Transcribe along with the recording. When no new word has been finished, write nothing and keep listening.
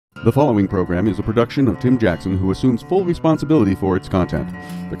The following program is a production of Tim Jackson, who assumes full responsibility for its content.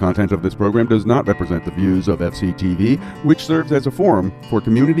 The content of this program does not represent the views of FCTV, which serves as a forum for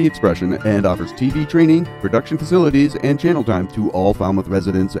community expression and offers TV training, production facilities, and channel time to all Falmouth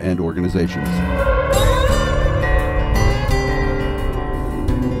residents and organizations.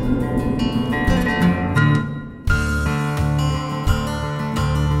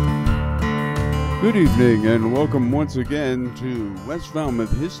 Good evening and welcome once again to West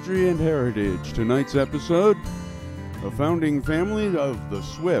Falmouth History and Heritage. Tonight's episode, a founding family of the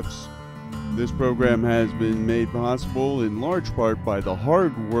Swifts. This program has been made possible in large part by the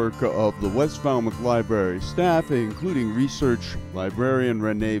hard work of the West Falmouth Library staff, including research librarian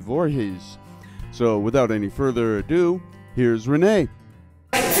Renee Voorhees. So without any further ado, here's Renee.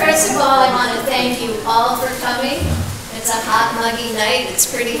 First of all, I want to thank you all for coming. It's a hot, muggy night. It's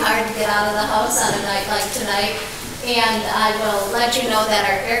pretty hard to get out of the house on a night like tonight. And I will let you know that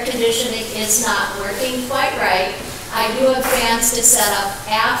our air conditioning is not working quite right. I do have fans to set up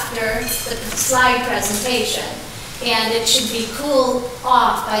after the slide presentation. And it should be cooled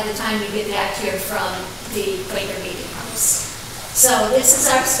off by the time you get back here from the Quaker Meeting House. So this is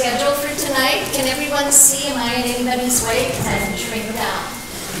our schedule for tonight. Can everyone see? Am I in anybody's way? Because I can shrink down.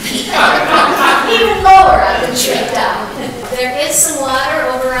 Even lower, I can shrink down. There is some water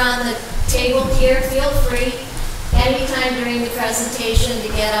over on the table here. Feel free anytime during the presentation to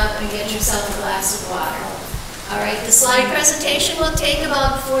get up and get yourself a glass of water. All right, the slide presentation will take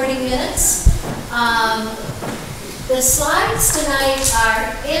about 40 minutes. The slides tonight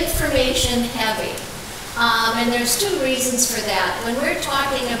are information heavy. And there's two reasons for that. When we're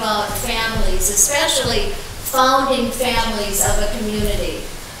talking about families, especially founding families of a community,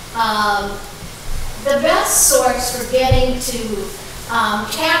 the best source for getting to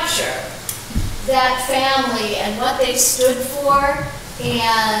capture that family and what they stood for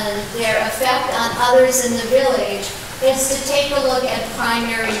and their effect on others in the village is to take a look at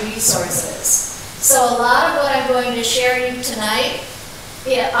primary resources. So a lot of what I'm going to share you tonight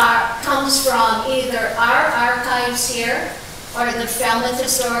comes from either our archives here or the Falmouth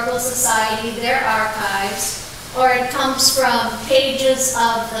Historical Society, their archives, or it comes from pages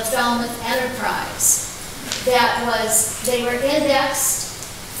of the Falmouth Enterprise. They were indexed,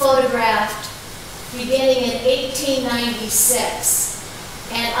 photographed, beginning in 1896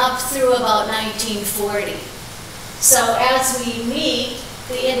 and up through about 1940. So as we meet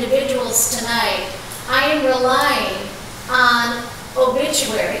the individuals tonight, I am relying on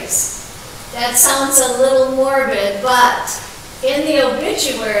obituaries. That sounds a little morbid, but in the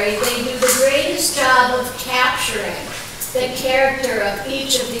obituary, they do the greatest job of capturing the character of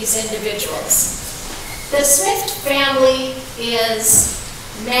each of these individuals. The Swift family is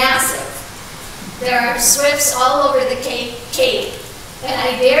massive. There are Swifts all over the Cape, and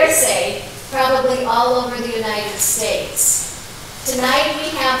I dare say, probably all over the United States. Tonight we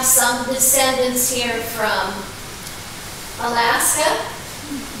have some descendants here from Alaska,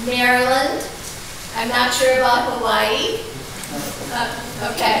 Maryland, I'm not sure about Hawaii.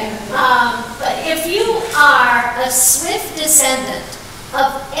 Okay. But if you are a Swift descendant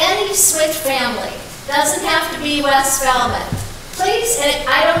of any Swift family, doesn't have to be West Falmouth, please, and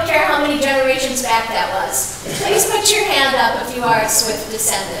I don't care how many generations back that was, please put your hand up if you are a Swift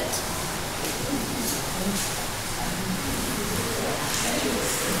descendant.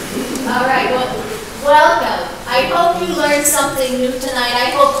 All right, well, welcome. I hope you learned something new tonight.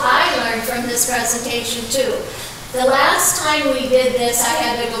 I hope I learned from this presentation too. The last time we did this, I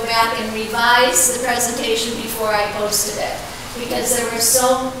had to go back and revise the presentation before I posted it because there was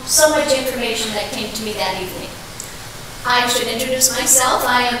so much information that came to me that evening. I should introduce myself.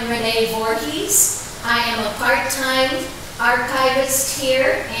 I am Renee Voorhees. I am a part-time archivist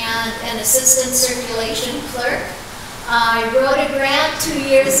here and an assistant circulation clerk. I wrote a grant 2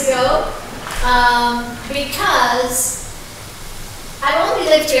 years ago because I've only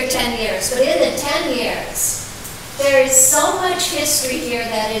lived here 10 years, but in the 10 years, there is so much history here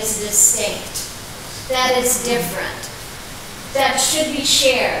that is distinct, that is different, that should be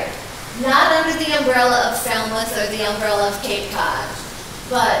shared, not under the umbrella of Falmouth or the umbrella of Cape Cod,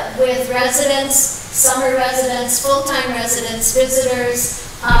 but with residents, summer residents, full-time residents, visitors,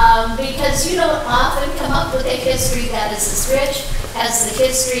 because you don't often come up with a history that is as rich as the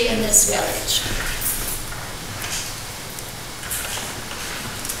history in this village.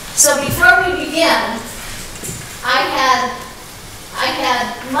 So before we begin, I had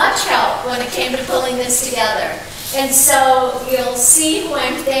much help when it came to pulling this together. And so you'll see who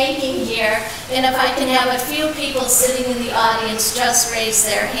I'm thanking here, and if I can have a few people sitting in the audience just raise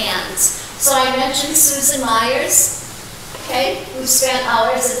their hands. So I mentioned Susan Myers, okay, who spent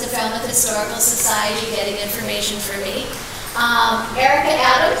hours at the Falmouth Historical Society getting information for me. Erica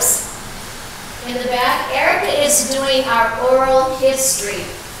Adams in the back. Erica is doing our oral history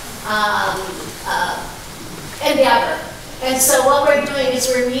endeavor. And so what we're doing is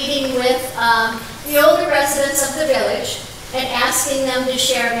we're meeting with the older residents of the village and asking them to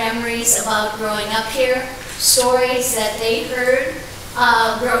share memories about growing up here, stories that they heard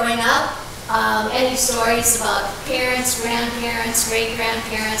growing up, any stories about parents, grandparents,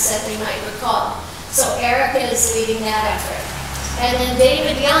 great-grandparents that they might recall. So Erica is leading that effort. And then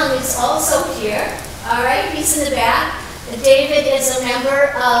David Young is also here. All right, he's in the back. David is a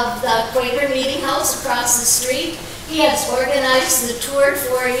member of the Quaker Meeting House across the street. He has organized the tour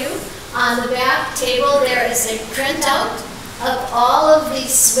for you. On the back table there is a printout of all of the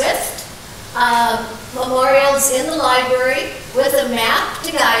Swift memorials in the library with a map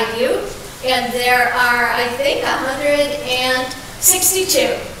to guide you. And there are, I think,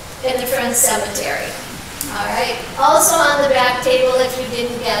 162 in the Friends Cemetery. All right. Also on the back table, if you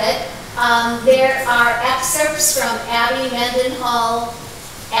didn't get it, there are excerpts from Abby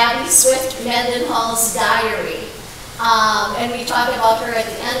Swift Mendenhall's diary. And we talk about her at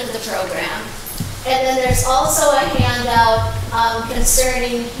the end of the program. And then there's also a handout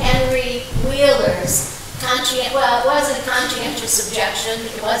concerning Henry Wheeler's well, it wasn't a conscientious objection,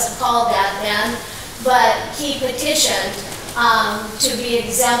 it wasn't called that then, but he petitioned to be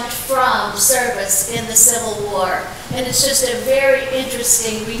exempt from service in the Civil War. And it's just a very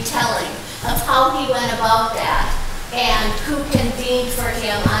interesting retelling of how he went about that and who convened for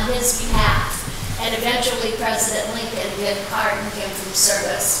him on his behalf. And eventually President Lincoln did pardon him from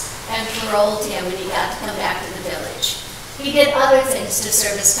service and paroled him, and he got to come back to the village. He did other things to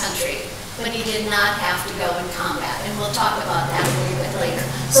serve his country, but he did not have to go in combat, and we'll talk about that a little bit later.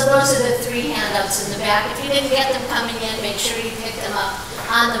 So those are the three handouts in the back. If you didn't get them coming in, make sure you pick them up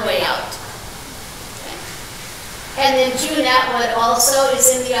on the way out. Okay. And then June Atwood also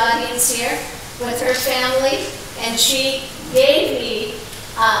is in the audience here with her family, and she gave me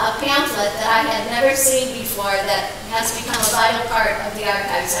a pamphlet that I had never seen before that has become a vital part of the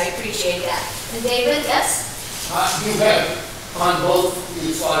archives. I appreciate that. And David, yes? You have on both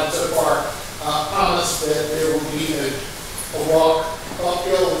these slides so far promised that there will be a walk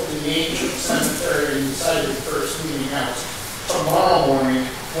uphill with the ancient cemetery inside the first meeting house tomorrow morning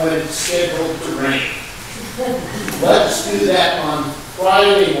when it's scheduled to rain. Let's do that on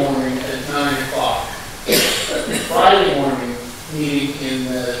Friday morning at 9 o'clock. Friday morning meeting in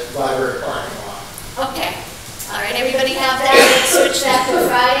the library parking lot. Okay. All right, everybody have that? Let's switch that to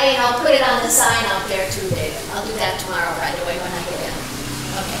Friday, and I'll put it on the sign out there too, David. I'll do that tomorrow right away when I get in.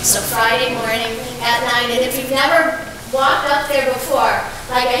 Okay, so Friday morning at 9, and if you've never walked up there before,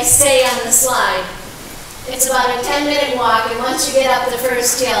 like I say on the slide, it's about a 10-minute walk, and once you get up the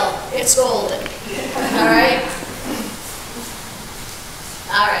first hill, it's golden. All right?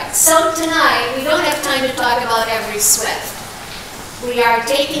 All right, so tonight, we don't have time to talk about every Swift. We are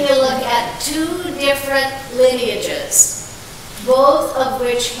taking a look at two different lineages, both of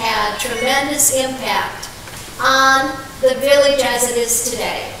which had tremendous impact on the village as it is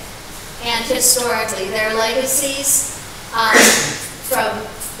today, and historically. Their legacies from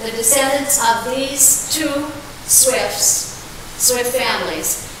the descendants of these two Swift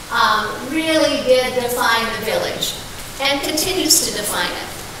families really did define the village and continues to define it.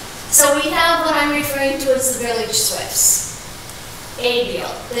 So we have what I'm referring to as the village Swifts. Abiel,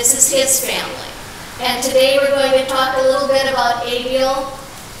 this is his family. And today we're going to talk a little bit about Abiel,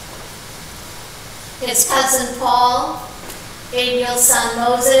 his cousin Paul, Abiel's son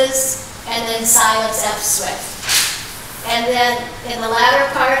Moses, and then Silas F. Swift. And then in the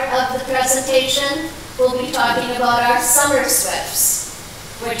latter part of the presentation, we'll be talking about our summer Swifts,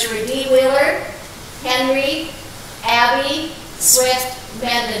 which were D. Wheeler, Henry, Abby, Swift,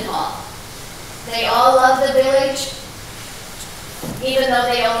 Mendenhall. They all love the village, even though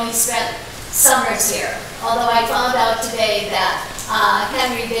they only spent summers here. Although I found out today that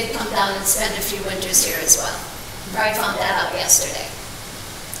Henry did come down and spend a few winters here as well. Or I found that out yesterday.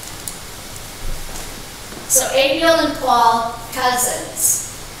 So Abiel and Paul, cousins.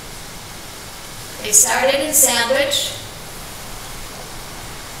 They started in Sandwich.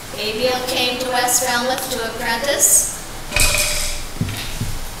 Abiel came to West Falmouth to apprentice.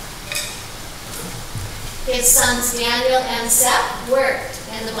 His sons Daniel and Seth worked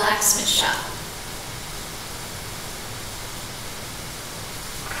in the blacksmith shop.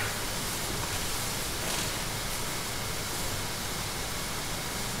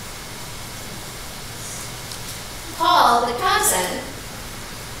 Paul, the cousin,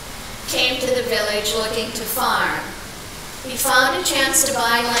 came to the village looking to farm. He found a chance to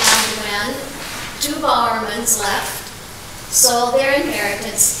buy land when 2 Bowermans left, sold their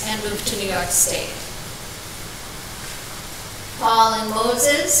inheritance, and moved to New York State. Paul and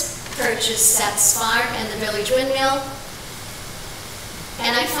Moses purchased Seth's farm and the village windmill.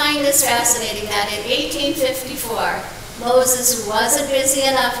 And I find this fascinating that in 1854, Moses, who wasn't busy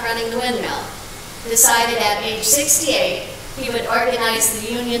enough running the windmill, decided at age 68 he would organize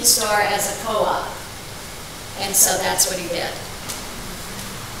the Union Store as a co-op. And so that's what he did.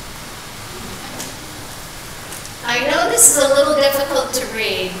 I know this is a little difficult to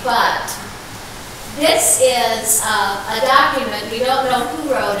read, but this is a document. We don't know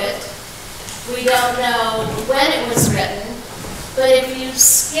who wrote it. We don't know when it was written. But if you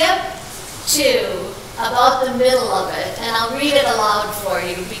skip to about the middle of it, and I'll read it aloud for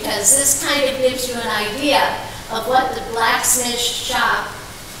you because this kind of gives you an idea of what the blacksmith shop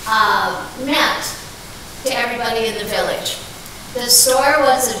meant to everybody in the village. The store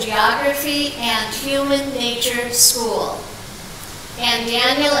was a geography and human nature school. And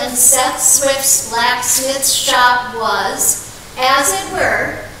Daniel and Seth Swift's blacksmith shop was, as it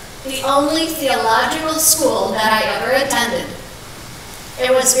were, the only theological school that I ever attended. It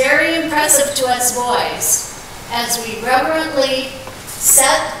was very impressive to us boys as we reverently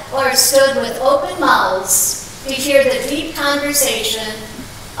sat or stood with open mouths to hear the deep conversation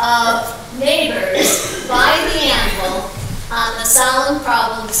of neighbors by the anvil on the solemn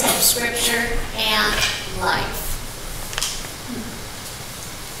problems of Scripture and life.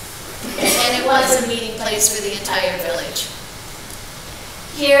 And it was a meeting place for the entire village.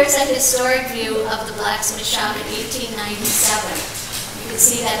 Here's a historic view of the blacksmith shop in 1897. You can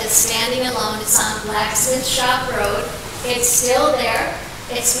see that it's standing alone. It's on Blacksmith Shop Road. It's still there.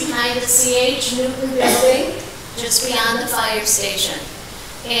 It's behind the C.H. Newton building, just beyond the fire station.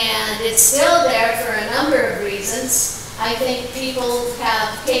 And it's still there for a number of reasons. I think people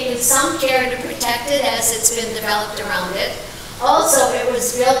have taken some care to protect it as it's been developed around it. Also, it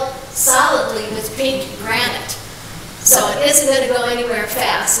was built solidly with pink granite. So it isn't going to go anywhere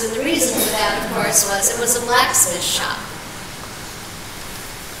fast. And the reason for that, of course, was it was a blacksmith shop.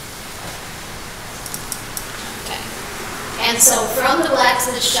 And so from the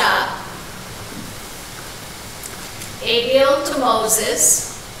blacksmith shop, Abiel to Moses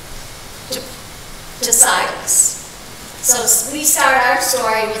to Silas. So we start our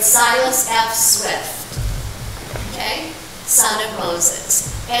story with Silas F. Swift, okay, son of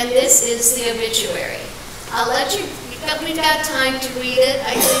Moses. And this is the obituary. I'll let you, we've got time to read it.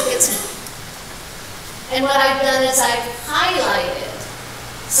 I think it's, and what I've done is I've highlighted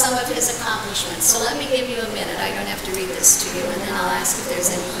some of his accomplishments. So let me give you a minute. I don't have to read this to you, and then I'll ask if there's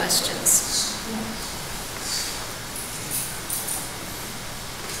any questions.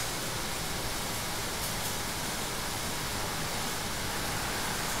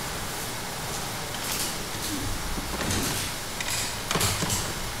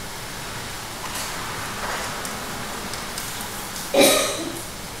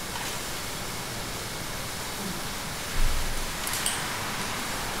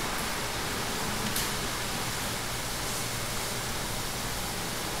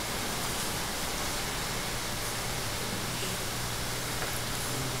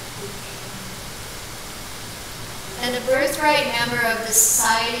 And a birthright member of the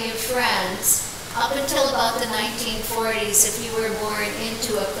Society of Friends up until about the 1940s if you were born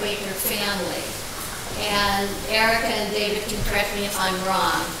into a Quaker family. And Erica and David can correct me if I'm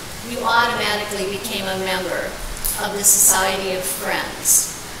wrong. You automatically became a member of the Society of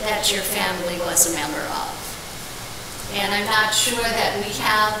Friends that your family was a member of. And I'm not sure that we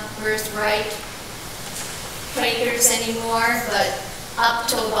have birthright Quakers anymore, but up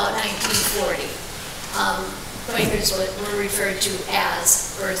till about 1940. Quakers were referred to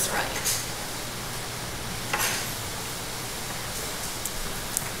as birthright.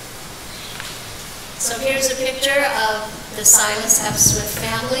 So here's a picture of the Silas F. Swift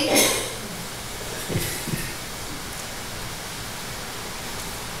family.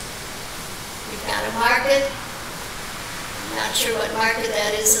 We've got a market. I'm not sure what market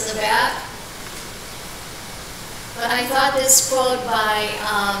that is in the back. But I thought this quote by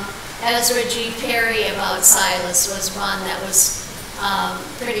Ezra G. Perry about Silas was one that was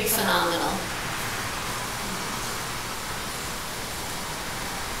pretty phenomenal.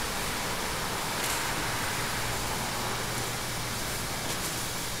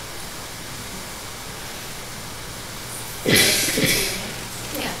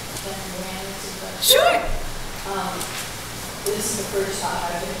 Yeah. Sure. This is the first time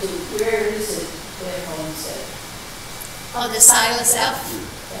I've been to. Where is it in Homestead? Oh, the Silas F.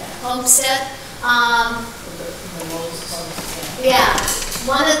 Yeah. Homestead. The Moses Yeah,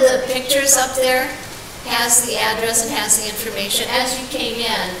 one of the pictures up there has the address and has the information. As you came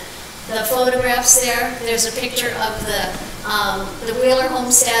in, the photographs there, there's a picture of the Wheeler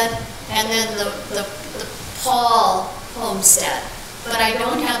homestead and then the Paul homestead. But I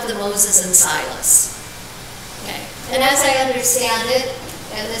don't have the Moses and Silas. Okay. And as I understand it,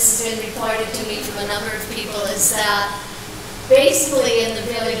 and this has been reported to me from a number of people, is that basically in the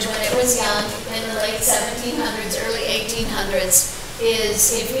village when it was young, in the late 1700s, early 1800s,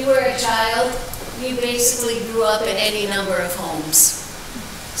 is if you were a child, you basically grew up in any number of homes.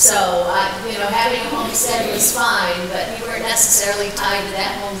 So, you know, having a homestead was fine, but you weren't necessarily tied to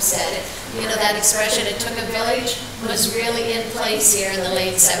that homestead. You know, that expression, it took a village, was really in place here in the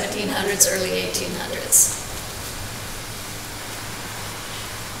late 1700s, early 1800s.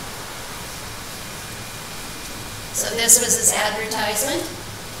 So this was his advertisement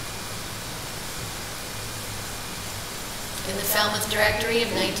in the Falmouth Directory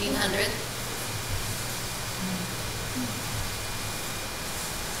of 1900.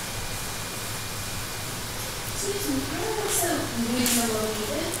 Where was the windmill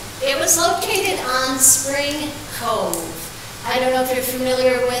located? It was located on Spring Cove. I don't know if you're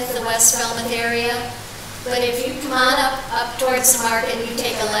familiar with the West Falmouth area, but if you come on up towards the market and you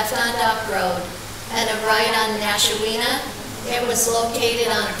take a left on Dock Road and a right on Nashawina, it was located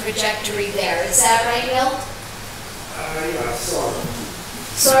on a trajectory there. Is that right, Bill? Yeah, sort of.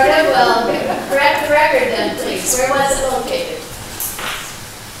 Sort of? Well, correct the record then, please. Where was it located?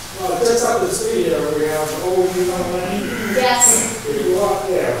 Well, just up the street here, we have the old Union Lane. Yes. If you walk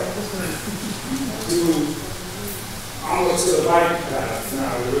there, to almost to the bike path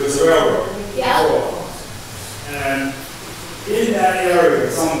now, there was a railroad. Yeah. before. And in that area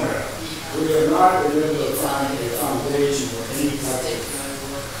somewhere, we have not been able to find a foundation or any type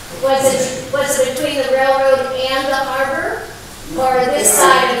of. Was it between the railroad and the harbor? Or this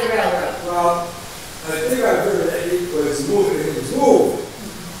side of the railroad? Well, I think I heard that it was moved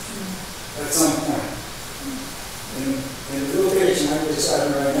at some point. And the location I'm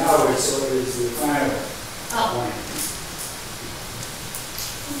deciding right now is sort of the final point.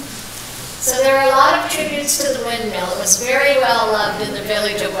 So there are a lot of tributes to the windmill. It was very well loved in the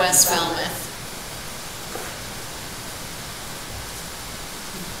village of West Falmouth.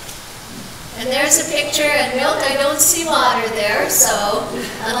 And there's a picture, and Milk, I don't see water there, so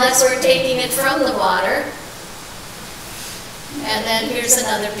unless we're taking it from the water. And then here's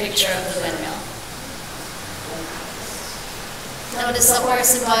another picture of the windmill. Notice the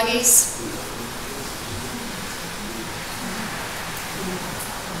horse and buggies.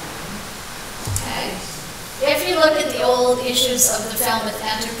 Okay. If you look at the old issues of the Falmouth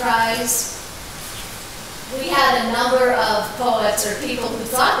Enterprise, we had a number of poets, or people who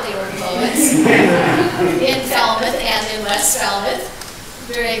thought they were poets, in Falmouth and in West Falmouth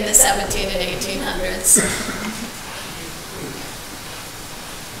during the 17 and 1800s.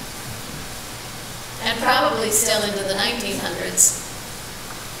 And probably still into the 1900s.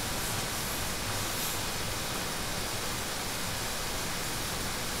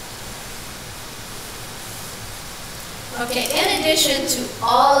 Okay, in addition to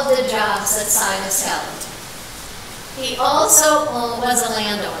all of the jobs that Silas held, he also was a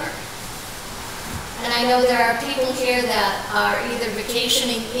landowner. And I know there are people here that are either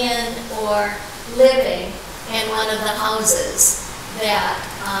vacationing in or living in one of the houses that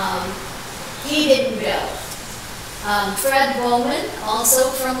he didn't build. Fred Bowman, also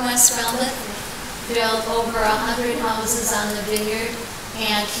from West Falmouth, built over 100 houses on the vineyard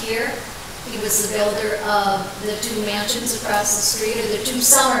and here. He was the builder of the two mansions across the street, or the two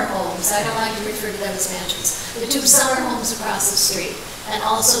summer homes. I don't like to refer to them as mansions. The two summer homes across the street, and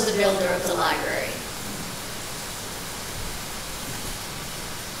also the builder of the library.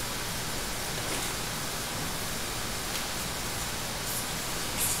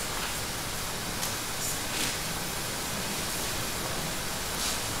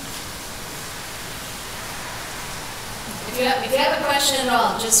 If you have a question at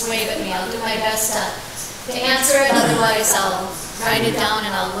all, just wave at me. I'll do my best to answer it. Otherwise, I'll write it down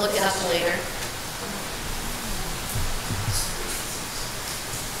and I'll look it up later.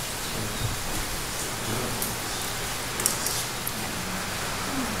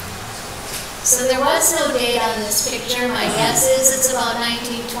 So there was no date on this picture. My guess is it's about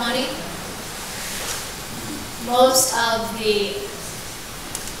 1920. Most of the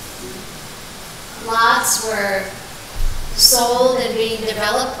lots were sold and being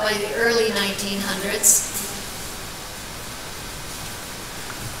developed by the early 1900s.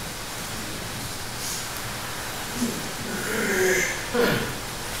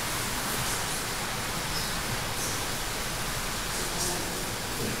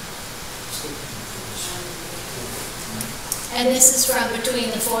 And this is from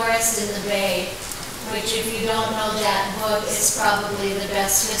Between the Forest and the Bay, which, if you don't know that book, is probably the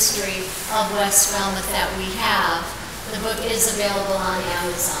best history of West Falmouth that we have. The book is available on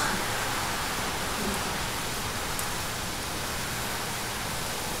Amazon.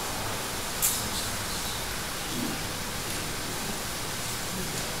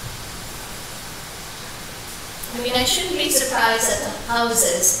 I mean, I shouldn't be surprised that the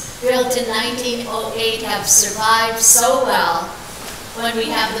houses built in 1908 have survived so well when we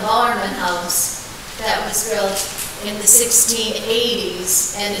have the Bowerman House that was built in the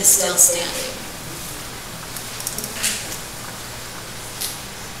 1680s and is still standing.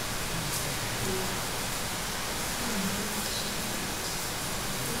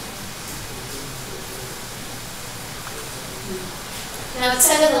 Now, it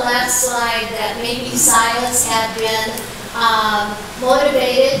said in the last slide that maybe Silas had been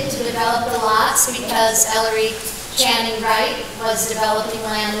motivated to develop the lots because Ellery Channing Wright was developing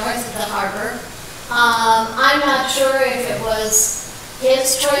land north of the harbor. I'm not sure if it was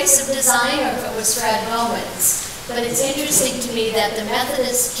his choice of design or if it was Fred Bowman's, but it's interesting to me that the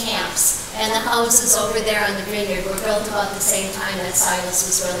Methodist camps and the houses over there on the vineyard were built about the same time that Silas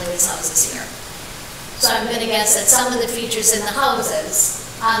was building his houses here. So I'm going to guess that some of the features in the houses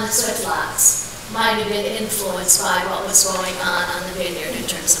on the Swift lots might have been influenced by what was going on the vineyard in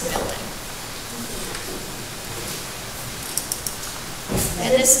terms of building.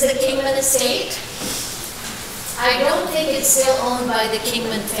 And this is the Kingman estate. I don't think it's still owned by the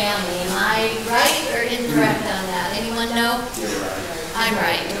Kingman family. Am I right or incorrect on that? Anyone know? You're right. I'm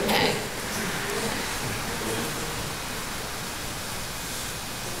right, okay.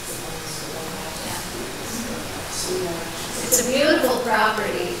 It's a beautiful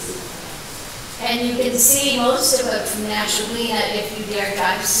property, and you can see most of it from Nashawina if you dare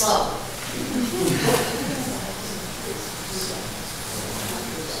drive slow.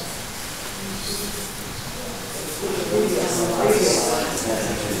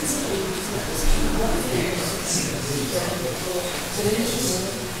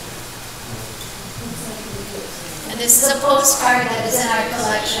 And this is a postcard that is in our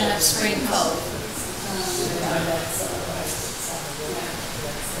collection of Spring Cove.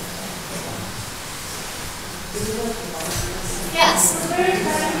 Yes. Where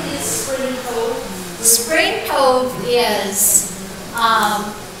exactly is Spring Cove? Spring Cove is,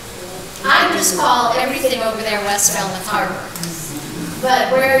 I just call everything over there West Falmouth Harbor.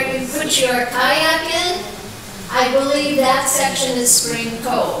 But where you put your kayak in, I believe that section is Spring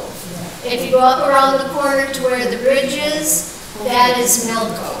Cove. If you go up around the corner to where the bridge is, that is Mill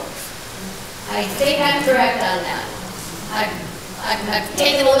Cove. I think I'm correct on that. I've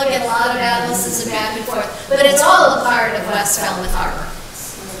taken a look at a lot of atlases and back and forth, but it's all a part of West Falmouth Harbor.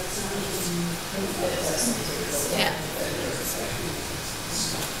 Yeah.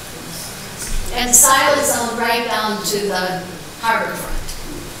 And Silas owned right down to the harbor front.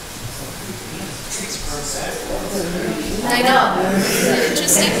 I know.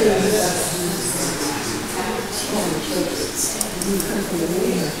 Interesting.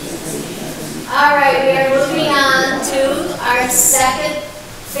 All right, we are moving on to our second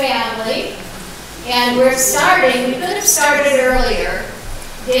family, and we're starting, we could have started earlier.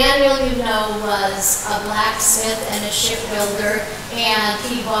 Daniel, you know, was a blacksmith and a shipbuilder, and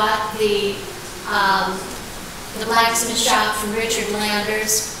he bought the blacksmith shop from Richard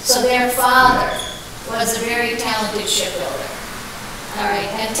Landers, so their father was a very talented shipbuilder. All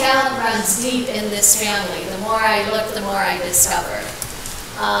right, and talent runs deep in this family. The more I look, the more I discover.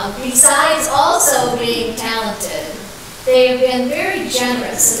 Besides also being talented, they have been very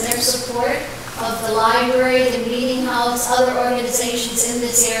generous in their support of the library, the meeting house, other organizations in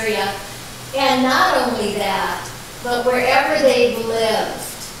this area. And not only that, but wherever they've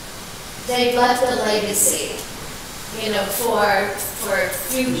lived, they've left a legacy, you know, for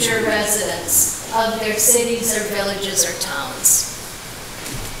future residents of their cities or villages or towns.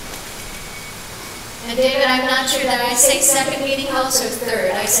 And David, I'm not sure, that I say second meeting house or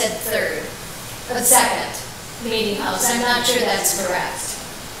third? I said third. But second meeting house. I'm not sure that's correct.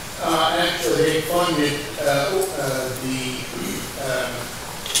 Actually, they funded the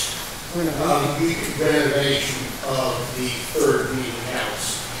renovation of the third meeting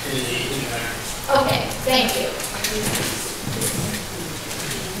house in the 1800s. Okay, thank you.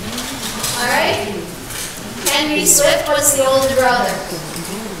 All right. Henry Swift was the older brother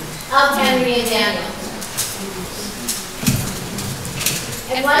of Henry and Daniel.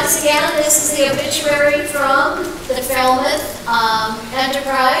 And once again, this is the obituary from the Falmouth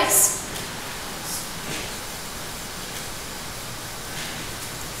Enterprise.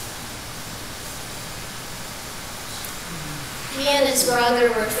 He and his brother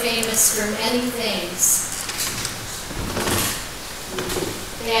were famous for many things.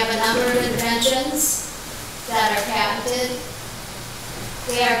 They have a number of inventions that are patented.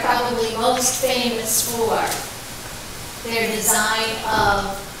 They are probably most famous for their design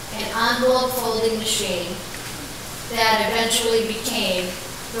of an envelope folding machine that eventually became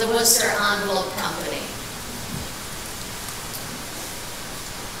the Worcester Envelope Company.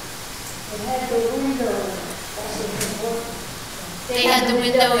 It had the window. They had the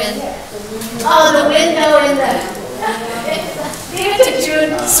window in. Yeah, the window. Oh, the window in the. Give it to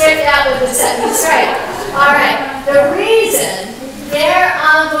June, straight out with the sentence, right? All right. The reason their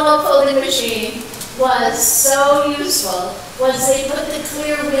envelope folding machine was so useful was they put the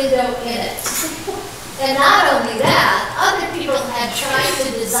clear window in it. And not only that, other people had tried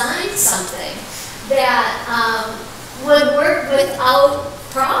to design something that would work without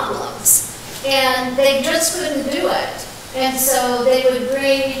problems, and they just couldn't do it. And so they would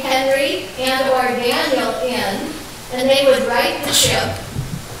bring Henry and or Daniel in, and they would write the ship,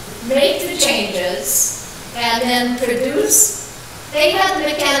 make the changes, and then produce. They had the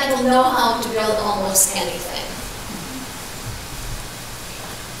mechanical know-how to build almost anything.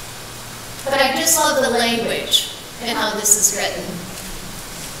 But I just love the language and how this is written.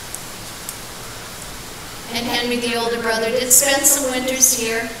 And Henry, the older brother, did spend some winters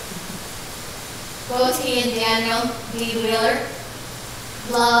here. Both he and Daniel D. Wheeler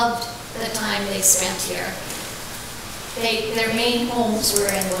loved the time they spent here. Their main homes were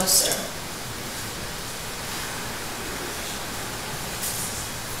in Worcester.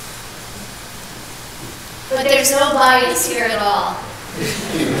 But there's no bias here at all.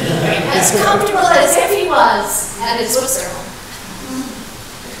 As comfortable as if he was at his Worcester home.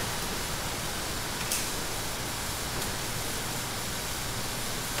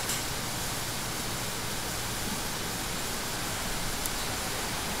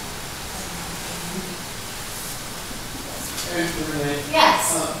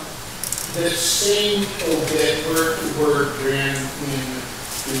 Yes. The same obit word for word ran in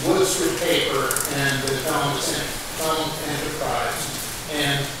the Worcester paper and the Falmouth Enterprise,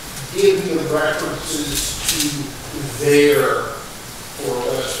 and given the references to there for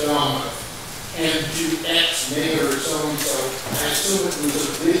West Falmouth and to ex-mayor so-and-so, I assume it was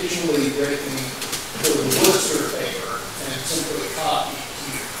originally written for the Worcester paper and simply copied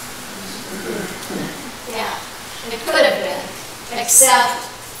here. Yeah, it could have been, except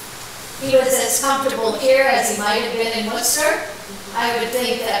he was as comfortable here as he might have been in Worcester. I would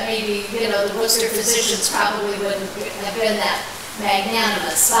think that maybe, the Worcester physicians probably wouldn't have been that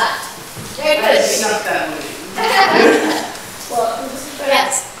magnanimous, but there could be. It's not that many. Well,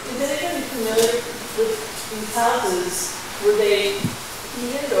 Yes. is anybody familiar with these houses? Were they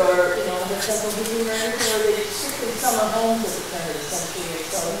heated or, had central heating or anything? Or were they strictly summer homes at the turn of the century?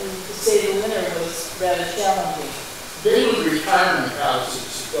 So to say the winter was rather challenging. They were retirement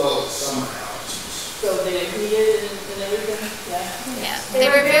houses, both summer houses. So they were heated and everything? Yeah. Yeah, they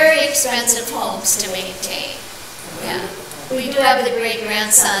were very expensive homes to maintain. Yeah. We do have the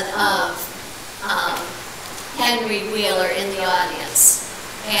great-grandson of Henry Wheeler in the audience,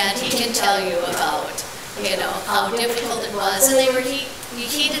 and he can tell you about, how difficult it was, and you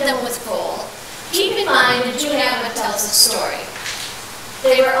heated them with coal. Keep in mind that June Abbott tells a story.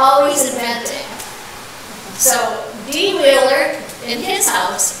 They were always inventing. So D. Wheeler, in his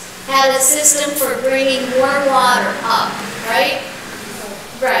house, had a system for bringing warm water up, right?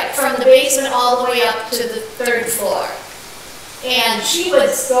 Right, from the basement all the way up to the 3rd floor. And she would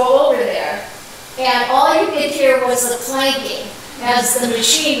go over there, and all you could hear was the clanking as the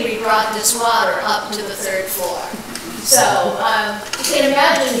machinery brought this water up to the 3rd floor. So you can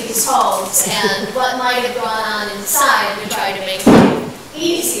imagine these homes and what might have gone on inside to try to make it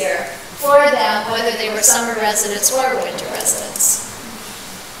easier for them, whether they were summer residents or winter residents.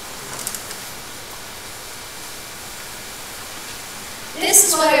 This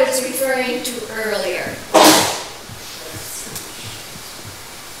is what I was referring to earlier.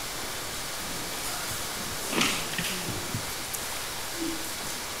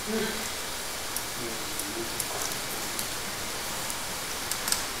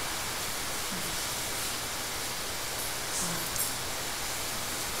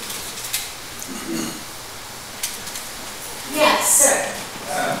 Yes, sir.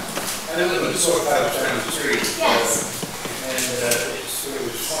 I live in the sort of house down the street. Yes. And it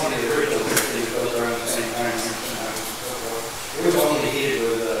was funny, the original thing was built around the same time. It was only heated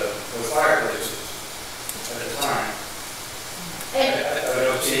with fireplaces at the time. I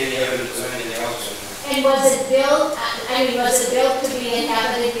don't see any evidence of anything else in there. And was it built, was it built to be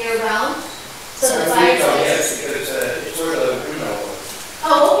inhabited year round? So the I think so, fireplace? yes, because it's where the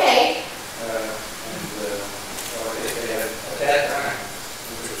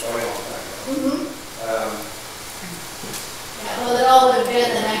would have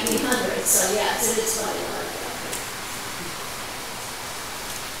been the 1900s, so yes, it is funny.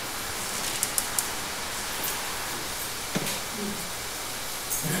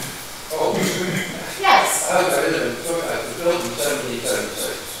 Oh, Yes. I was built in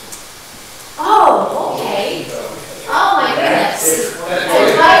 1776. Oh, okay. So, Oh, my goodness.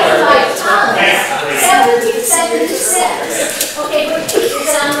 I'm right in my tongue. 1776. Okay, but is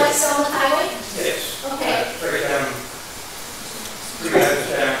it on West Falmouth Highway? yes. Okay. Straight down, 3 miles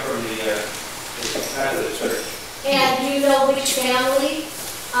down from the Methodist church. And do you know which family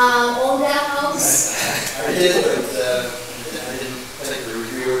owned that house? I did, but I didn't take the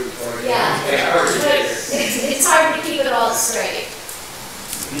review before. Yeah. I already But did. it's hard to keep it all straight.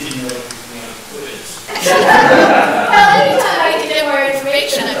 Well, anytime I can get more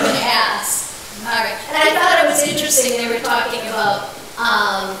information, I'm going to ask. All right. And I thought it was interesting they were talking about,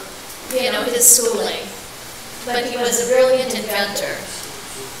 his schooling. But he was a brilliant inventor.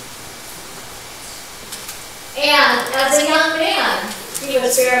 And as a young man, he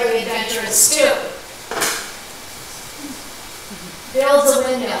was fairly adventurous too. Builds a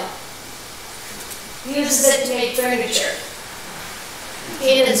windmill. Uses it to make furniture.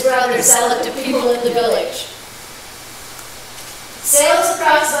 He and his brother sell it to people in the village. Sails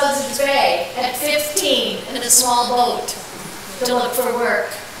across Buzzards Bay at 15 in a small boat to look for work.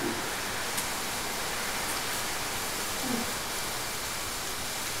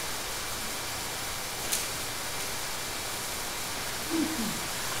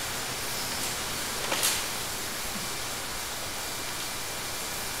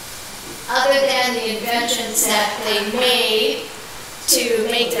 Other than the inventions that they made to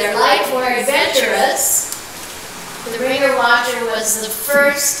make their life more adventurous, the ringer watcher was the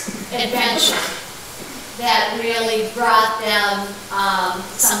first invention that really brought them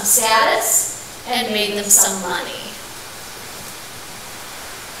some status and made them some money.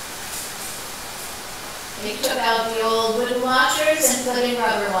 They took out the old wooden watchers and put in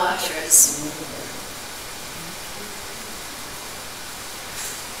rubber watchers.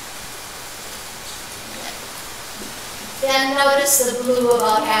 Then notice the blue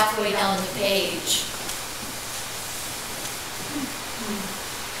about halfway down the page.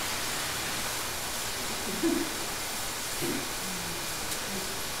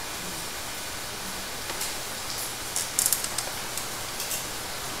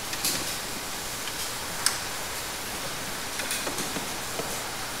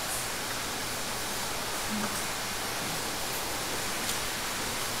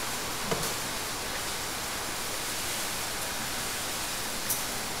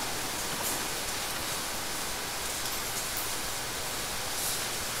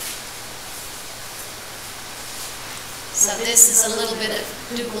 So this is a little bit of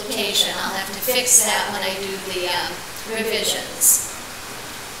duplication. I'll have to fix that when I do the revisions.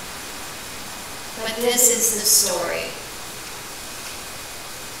 But this is the story.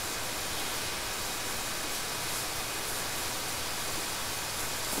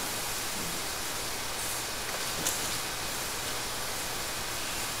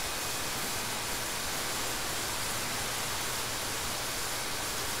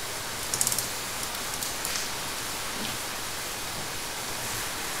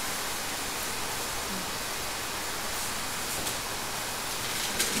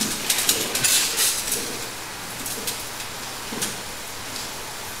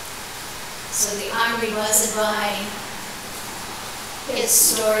 So the Army wasn't buying his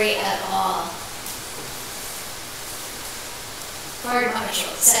story at all.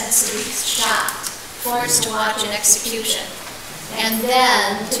 Court-martial, sentenced to be shot, forced to watch an execution, and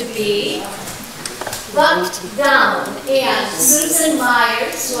then to be bucked down. And Susan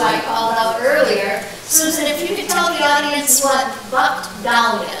Myers, who I called out earlier, Susan, if you could tell the audience what bucked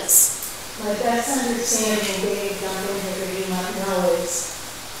down is. My best understanding, Dave, John, whatever you might know, is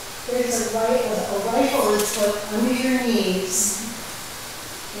there's a rifle is put under your knees,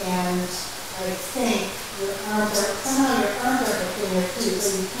 and I think your arms are, somehow your arms are between your feet, so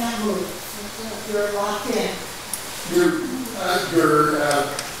you can't move. You're locked in. Your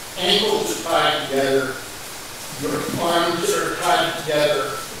ankles are tied together, your arms are tied together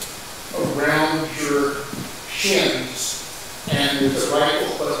around your shins, and there's a rifle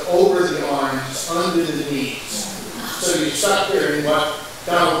put over the arms, under the knees. So you stop there in what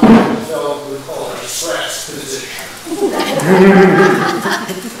Donald Rumsfeld would call a stress position.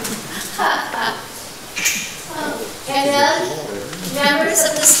 And then members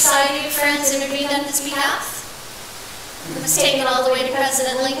of the Society of Friends intervened on his behalf. It was taken all the way to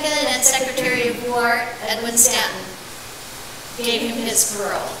President Lincoln, and Secretary of War Edwin Stanton gave him his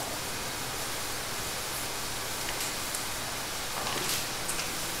parole.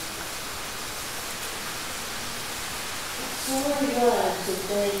 many lives did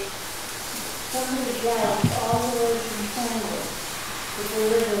they, how many lives all the way from Falmouth to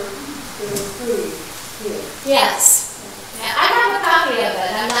deliver the reprieve here? Yes. Yeah, I have a copy of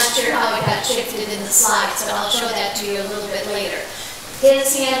it. I'm not sure how it got shifted in the slides, but I'll show that to you a little bit later.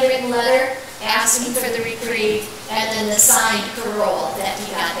 His handwritten letter asking for the reprieve, and then the signed parole that he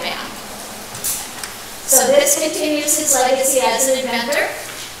got back. So this continues his legacy as an inventor.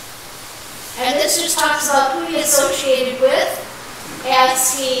 And this just talks about who he associated with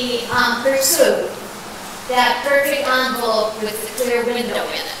as he pursued that perfect envelope with the clear window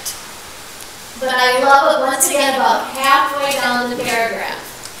in it. But I love it once again about halfway down the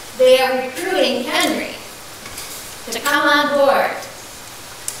paragraph. They are recruiting Henry to come on board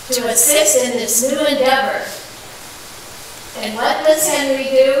to assist in this new endeavor. And what does Henry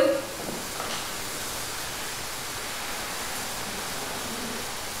do?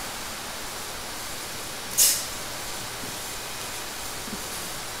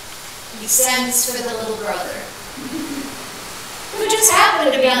 He sends for the little brother, who just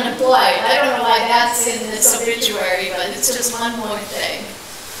happened to be unemployed. I don't know why that's in this obituary, but it's just one more thing.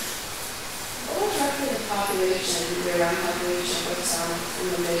 What was roughly the population, the around population of some in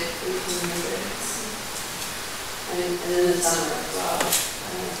the mid-1800s? And in the summer as well.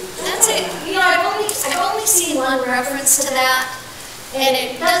 That's it. You know, I've only seen one reference to that, and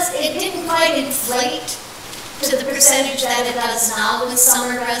it didn't quite inflate to the percentage that it does now with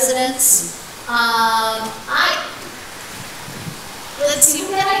summer residents. Let's see, who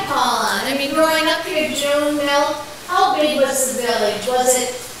did I call on? I mean, growing up here, June Mill, how big was the village? Was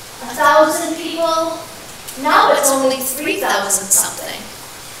it 1,000 people? Now it's only 3,000 something.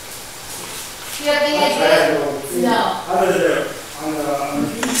 Do you have any idea? No. On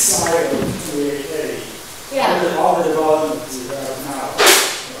the east side of 28A, Yeah. all the development we have now,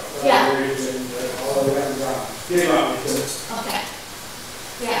 Yeah. all the way down, came up because Okay.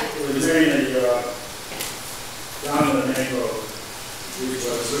 Yeah. it was mainly down the main road, which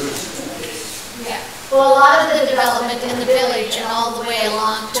was Yeah. Well, a lot of the development in the village and all the way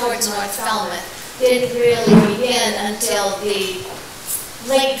along towards North Falmouth didn't really begin until the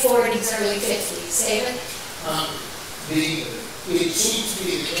late 40s, early 50s. David? It seems to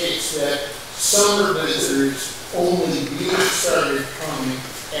be the case that summer visitors only really started coming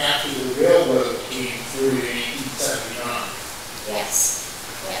after the railroad came through in 1879. Yes.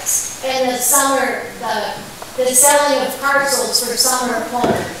 Yes. And the summer, the selling of parcels for summer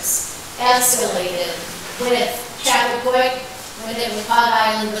homes escalated with Chappaquiddick, when Pod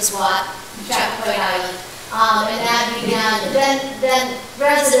Island was what? Chappaquiddick Island. And that began, then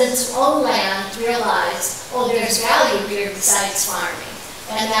residents who own land realized, oh, there's value here besides farming.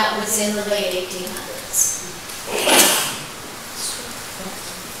 And that was in the late 1800s.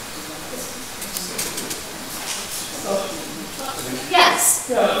 Yes?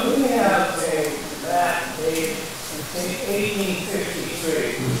 So we have a map dated in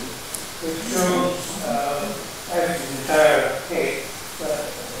 1853, which shows actually the entire Cape, but it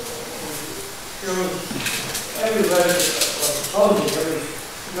shows every resident, or supposedly every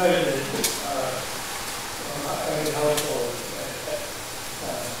resident every household at that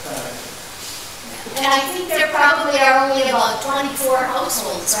time. And I think there probably are only about 24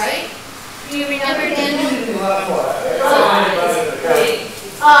 households, right? Do you remember, Daniel?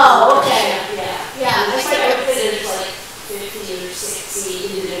 Oh, okay. Yeah. I think I finished like 50 or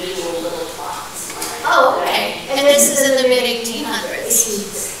 60 individual little plots. Oh, okay. And this is in the mid-1800s.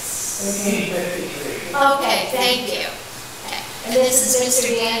 1853. Okay, thank you. Okay. And this is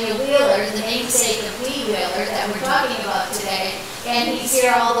Mr. Daniel Wheeler, the namesake of Lee Wheeler that we're talking about today. And he's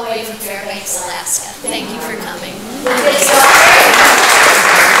here all the way from Fairbanks, Alaska. Thank you for coming. With his daughter.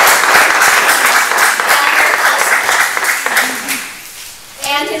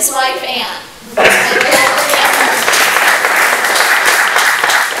 And his wife, Ann.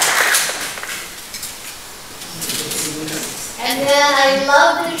 And then I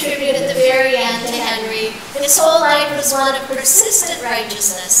love the tribute at the very end to Henry. His whole life was one of persistent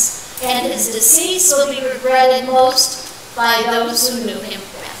righteousness, and his decease will be regretted most by those who knew him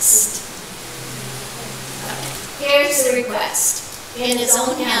best. Here's the request, in his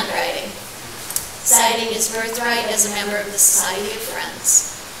own handwriting, citing his birthright as a member of the Society of Friends,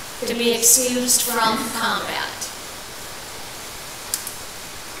 to be excused from combat.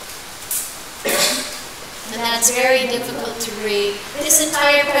 And that's very difficult to read. This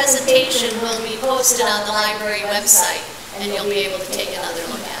entire presentation will be posted on the library website, and you'll be able to take another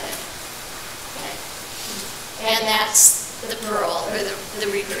look at it. Okay. And that's the parole, or the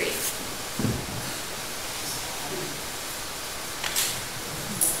reprieve.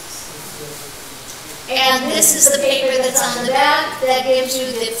 And this is the paper that's on the back that gives you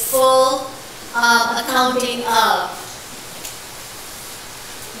the full accounting of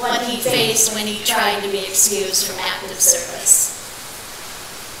what he faced when he tried to be excused from active service.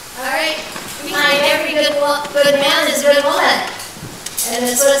 All right, behind every good man is a good woman. And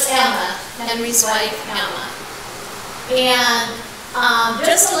this was Emma, Henry's wife, Emma. And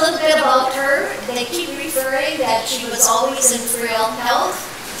just a little bit about her. They keep referring that she was always in frail health,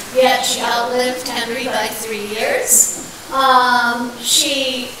 yet she outlived Henry by 3 years.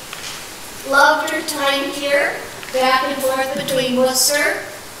 She loved her time here, back and forth between Worcester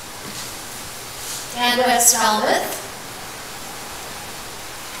and West Falmouth.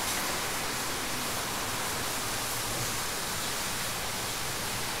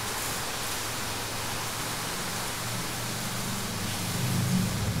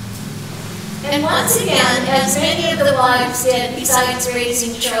 And once again, as many of the wives did, besides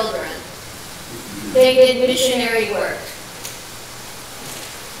raising children, they did missionary work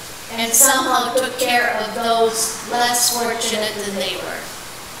and somehow took care of those less fortunate than they were.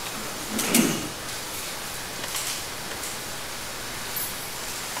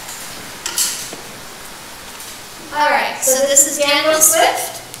 All right, so this is Daniel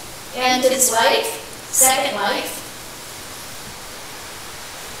Swift and his wife, second wife,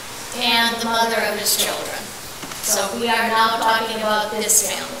 and the mother of his children. So we are now talking about this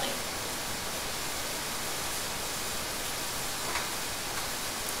family.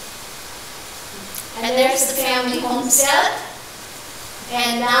 And there's the family homestead.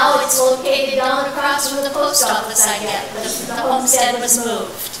 And now it's located down across from the post office, I get. The homestead was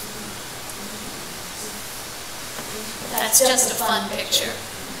moved. That's just a fun picture.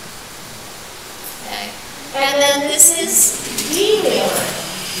 Okay. And then this is D. Wheeler,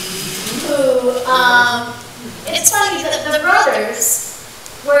 who, it's funny, the brothers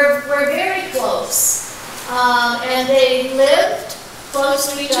were very close. And they lived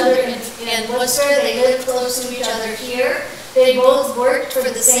close to each other in Worcester. They lived close to each other here. They both worked for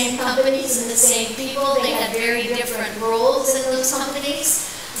the same companies and the same people. They had very different roles in those companies.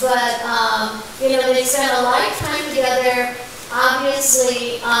 But, you know, they spent a lifetime together,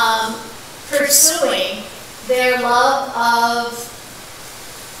 obviously pursuing their love of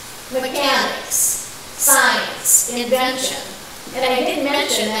mechanics, science, invention. And I did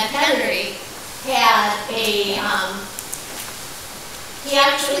mention that Henry had he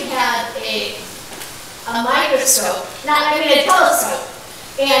actually had a microscope, a telescope,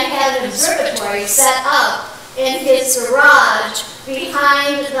 and had an observatory set up in his garage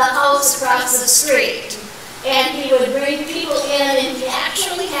behind the house across the street. And he would bring people in, and he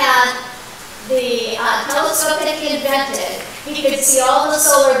actually had the telescope that he invented. He could see all the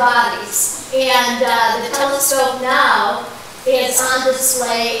solar bodies. And the telescope now is on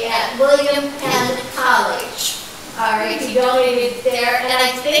display at William Penn College. All right, he donated there, and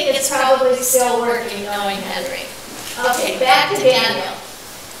I think it's probably still working, knowing Henry. Okay, back to Daniel.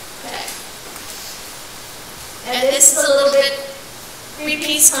 Okay. And this is a little bit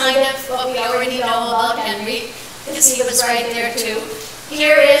repeats kind of what we already know about Henry, because he was right there too.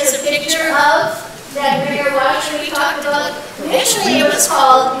 Here is a picture of that rear washer we talked about. Initially it was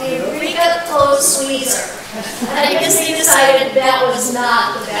called the Eureka Clothes Squeezer. And I guess he decided that was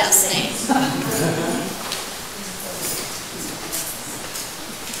not the best name.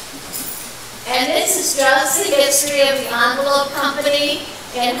 And this is just the history of the envelope company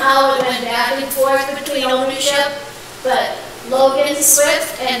and how it went back and forth between ownership. But Logan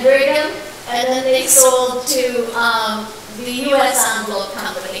Swift and Brigham, and then they sold to the U.S. Envelope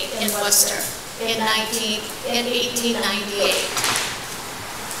Company in Worcester in 1898.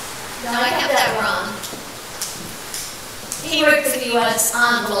 No, I have that wrong. He worked for the U.S.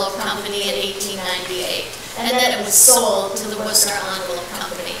 Envelope Company in 1898, and then it was sold to the Worcester Envelope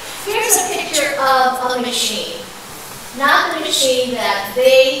Company. Here's a picture of a machine. Not the machine that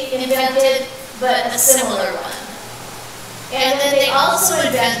they invented, but a similar one. And then they also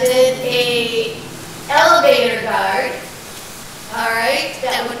invented an elevator guard, all right,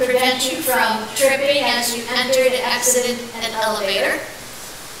 that would prevent you from tripping as you entered and exited an elevator.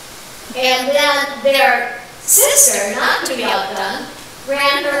 And then their sister, not to be outdone,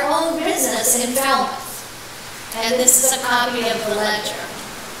 ran her own business in Falmouth. And this is a copy of the ledger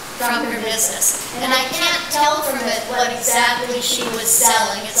from her business. And I can't tell from it what exactly she was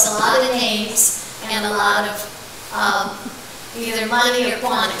selling. It's a lot of names and a lot of either money or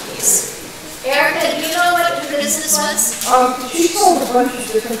quantities. Erica, do you know what her business was? She sold a bunch of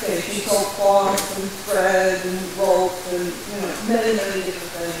different things. She sold cloth and thread and rope and, many, many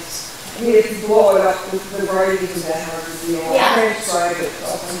different things. And you could blow it up with the varieties of that hard to deal. Yeah. Transcribe it.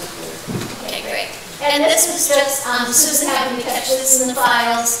 Okay, great. And And this was just, Susan happened to catch this in the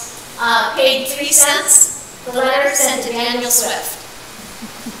files, paid 3 cents. The letter sent to Daniel Swift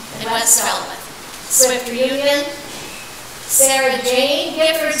in West Falmouth. Swift reunion. Sarah Jane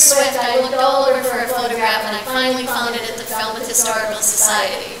Gifford Swift. I looked all over for a photograph and I finally found it at the Falmouth Historical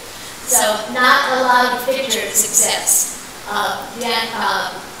Society. So not a lot of pictures exist of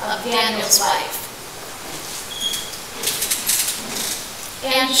Daniel's wife.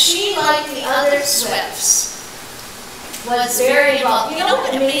 And she, like the other Swifts, was very involved. You know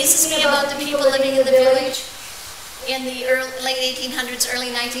what amazes me about the people living in the village in the late 1800s, early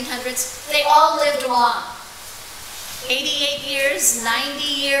 1900s? They all lived long. 88 years, 90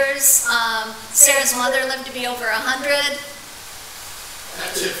 years. Sarah's mother lived to be over 100.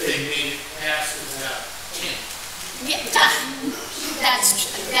 That's if they made it past without him. Yeah,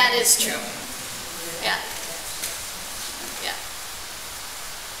 that is true. Yeah. Yeah.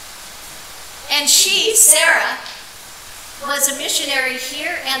 And she, Sarah, was a missionary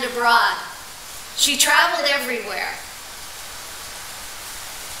here and abroad. She traveled everywhere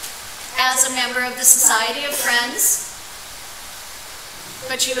as a member of the Society of Friends,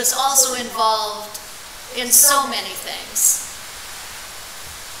 but she was also involved in so many things.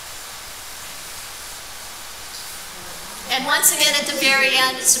 And once again at the very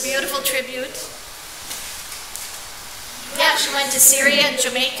end, it's a beautiful tribute. Yeah, she went to Syria and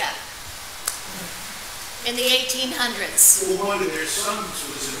Jamaica in the 1800s. Well, one of their sons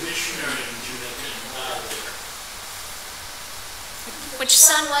was a missionary in Jamaica and died there. Which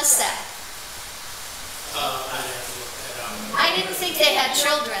son was that? I'd have to look that up. I didn't think they had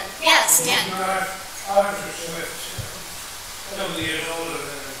children. Yes, Dan. Arthur Swift, some years older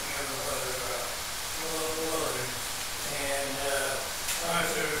than the woman, and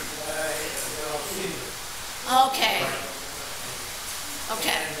Arthur died of yellow fever. Okay.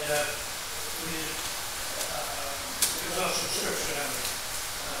 Okay. And there's also scripture on it.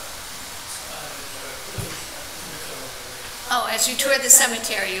 Oh, as you tour the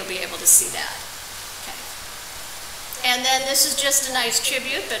cemetery, you'll be able to see that. Okay. And then this is just a nice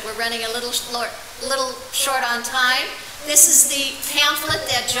tribute, but we're running a little short on time. This is the pamphlet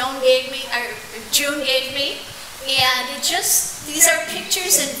that June gave me, and these are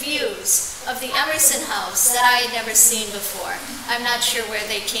pictures and views of the Emerson house that I had never seen before. I'm not sure where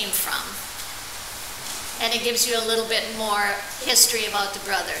they came from. And it gives you a little bit more history about the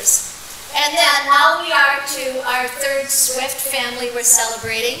brothers. And then now we are to our third Swift family we're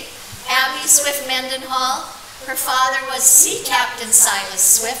celebrating. Abby Swift Mendenhall. Her father was Sea Captain Silas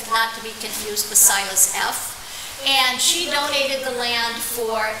Swift, not to be confused with Silas F. And she donated the land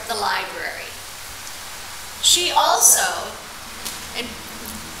for the library. She also, and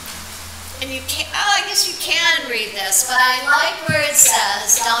you can't, I guess you can read this, but I like where it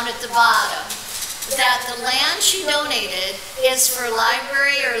says down at the bottom that the land she donated is for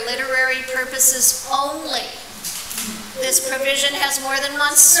library or literary purposes only. This provision has more than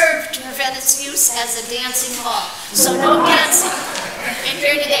once served to prevent its use as a dancing hall. So no dancing in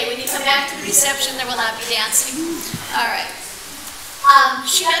here today. When you come back to the reception, there will not be dancing. All right.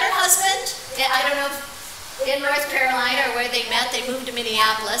 She met her husband, I don't know if in North Carolina or where they met. They moved to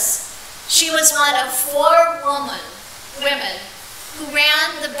Minneapolis. She was one of 4 women who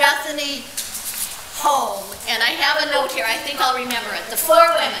ran the Bethany home, and I have a note here, I think I'll remember it. The 4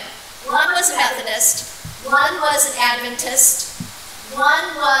 women. One was a Methodist, one was an Adventist,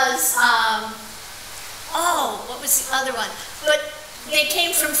 one was, what was the other one? But they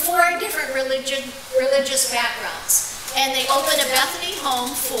came from 4 different religious backgrounds, and they opened a Bethany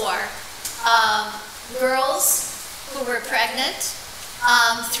home for girls who were pregnant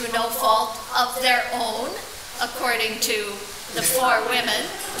through no fault of their own, according to the 4 women.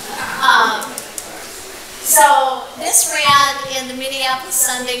 So this ran in the Minneapolis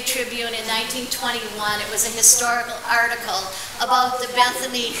Sunday Tribune in 1921. It was a historical article about the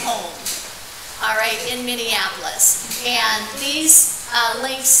Bethany home, all right, in Minneapolis. And these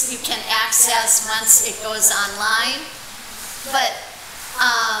links you can access once it goes online. But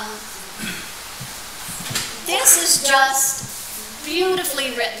this is just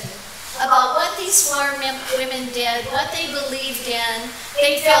beautifully written about what these 4 women did, what they believed in.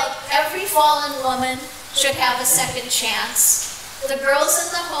 They felt every fallen woman should have a second chance. The girls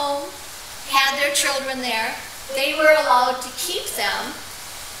in the home had their children there. They were allowed to keep them,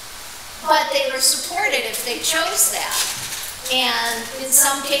 but they were supported if they chose that. And in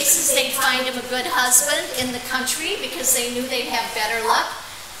some cases, they'd find him a good husband in the country because they knew they'd have better luck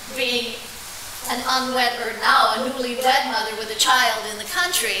being an unwed, or now a newlywed mother with a child in the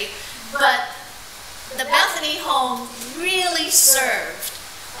country. But the Bethany home really served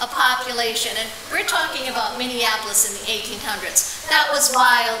a population, and we're talking about Minneapolis in the 1800s, that was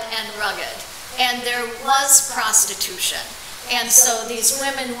wild and rugged, and there was prostitution. And so these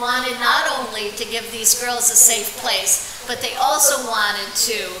women wanted not only to give these girls a safe place, but they also wanted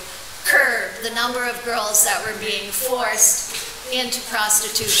to curb the number of girls that were being forced into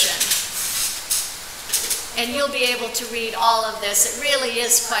prostitution. And you'll be able to read all of this. It really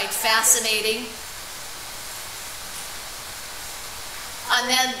is quite fascinating. And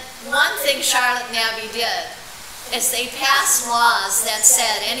then one thing Charlotte and Abby did is they passed laws that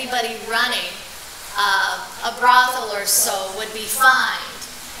said anybody running a brothel or so would be fined.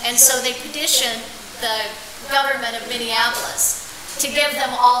 And so they petitioned the government of Minneapolis to give them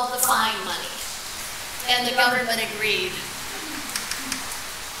all the fine money. And the government agreed.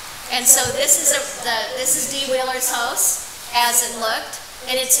 And so this is Dee Wheeler's house as it looked.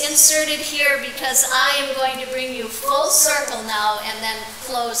 And it's inserted here because I am going to bring you full circle now and then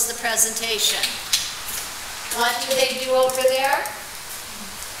close the presentation. What do they do over there?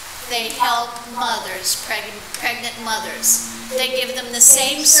 They help mothers, pregnant mothers. They give them the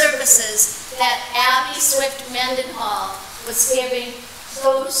same services that Abby Swift Mendenhall was giving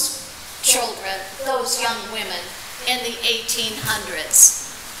those children, those young women in the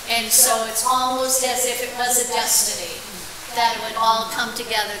 1800s. And so it's almost as if it was a destiny that it would all come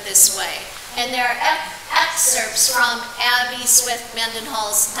together this way. And there are excerpts from Abby Swift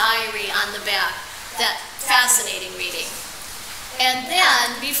Mendenhall's diary on the back, that fascinating reading. And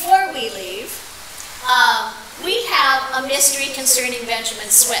then, before we leave, we have a mystery concerning Benjamin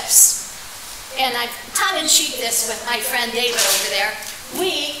Swifts. And I've tongue-in-cheek this with my friend David over there.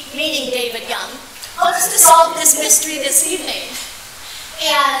 We, meaning David Young, hopes to solve this mystery this evening.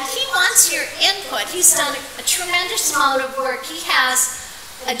 And he wants your input. He's done a tremendous amount of work. He has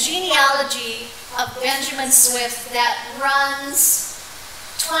a genealogy of Benjamin Swift that runs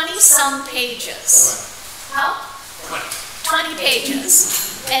 20-some pages. How? 20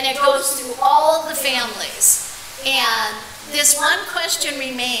 pages. And it goes through all the families. And this one question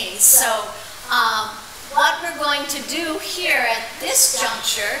remains. So what we're going to do here at this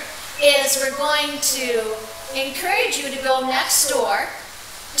juncture is we're going to encourage you to go next door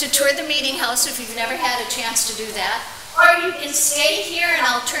to tour the meeting house if you've never had a chance to do that. Or you can stay here and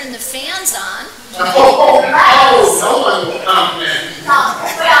I'll turn the fans on. Oh, no one will come in. Well,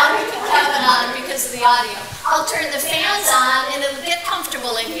 you can have it on because of the audio. I'll turn the fans on and it'll get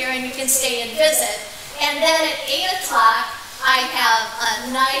comfortable in here and you can stay and visit. And then at 8 o'clock, I have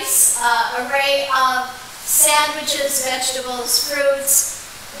a nice array of sandwiches, vegetables, fruits,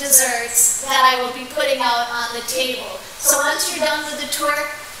 desserts that I will be putting out on the table. So once you're done with the tour,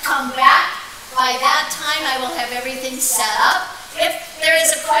 come back. By that time, I will have everything set up. If there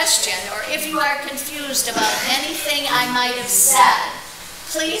is a question or if you are confused about anything I might have said,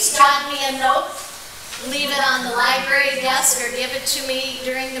 please drop me a note, leave it on the library desk, or give it to me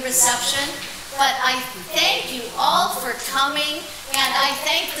during the reception. But I thank you all for coming, and I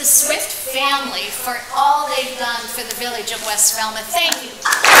thank the Swift family for all they've done for the village of West Falmouth. Thank you.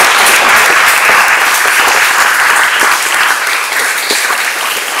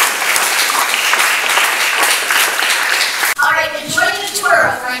 All right, enjoy the tour,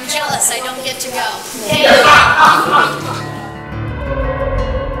 or I'm jealous I don't get to go. Thank you.